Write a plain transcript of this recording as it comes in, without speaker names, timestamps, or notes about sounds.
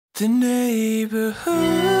The neighborhood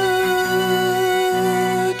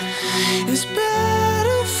is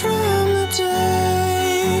battered from the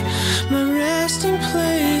day, my resting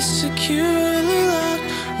place securely locked,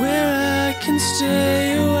 where I can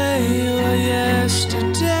stay away. Well,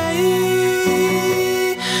 yesterday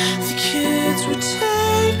the kids were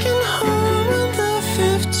taken home on the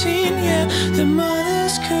 15th. Yeah, the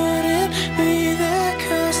mothers couldn't be there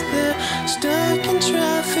 'cause they're stuck in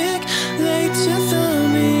traffic, late to the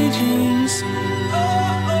meetings. Oh,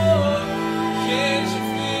 oh, can't you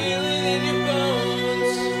feel it in your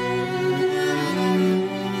bones?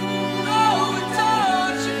 Oh,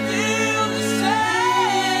 don't you feel the same?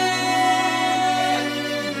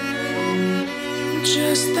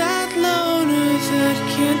 Just that loner that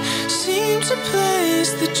can't seem to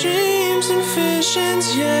place the dreams and visions,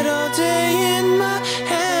 yet all day in my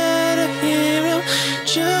head I hear 'em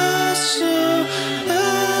just so